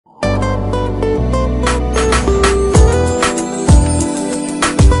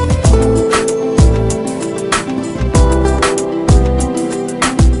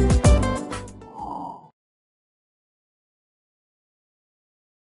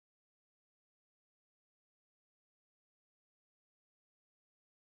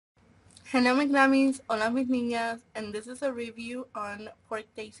Hello mis glammies, hola mis niñas, and this is a review on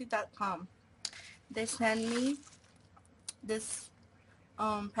porkdaisy.com. They sent me this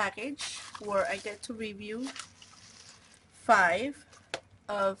package where I get to review 5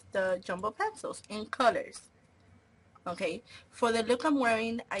 of the jumbo pencils in colors. Okay, for the look I'm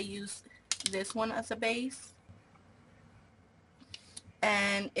wearing, I use this one as a base,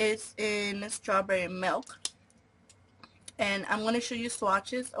 and it's in strawberry milk. And I'm going to show you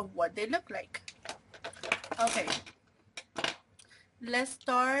swatches of what they look like. Okay, let's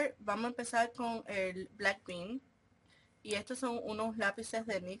start. Vamos a empezar con el black bean. Y estos son unos lápices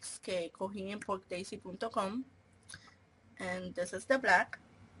de NYX que cogí en porkdaisy.com. And this is the black.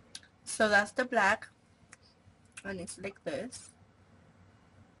 So that's the black. And it's like this.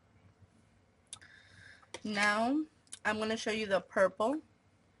 Now I'm going to show you the purple.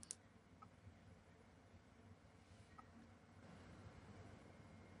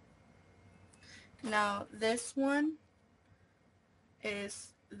 Now this one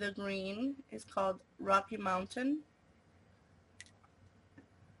is the green. It's called Rocky Mountain.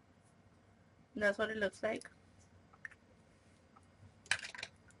 That's what it looks like.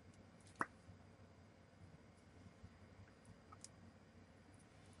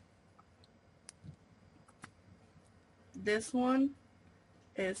 This one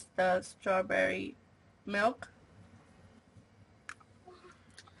is the strawberry milk.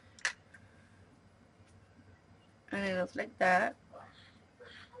 And it looks like that.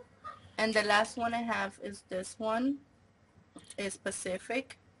 And the last one I have is this one. It's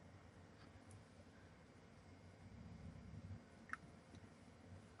Pacific.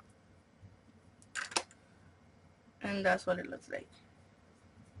 And that's what it looks like.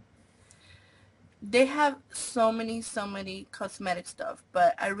 They have so many cosmetic stuff,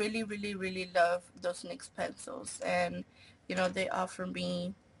 but I really love those NYX pencils. And you know, they offer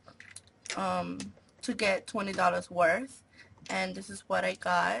me to get $20 worth, and this is what I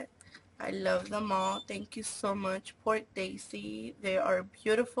got. I love them all. Thank you so much, Pork Daisy. They are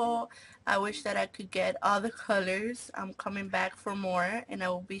beautiful. I wish that I could get all the colors. I'm coming back for more, and I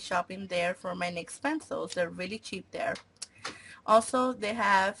will be shopping there for my NYX pencils. They're really cheap there. Also, they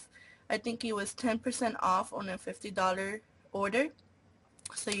have, I think it was 10% off on a $50 order.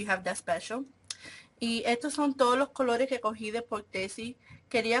 So you have that special. Y estos son todos los colores que cogí de Pork Daisy.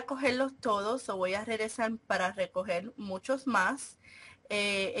 Quería cogerlos todos, o voy a regresar para recoger muchos más.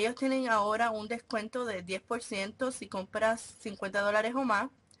 Ellos tienen ahora un descuento de 10% si compras $50 o más.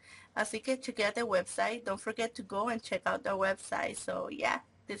 Así que chequeate el website. Don't forget to go and check out their website. So yeah,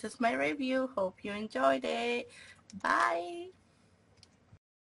 this is my review. Hope you enjoyed it. Bye.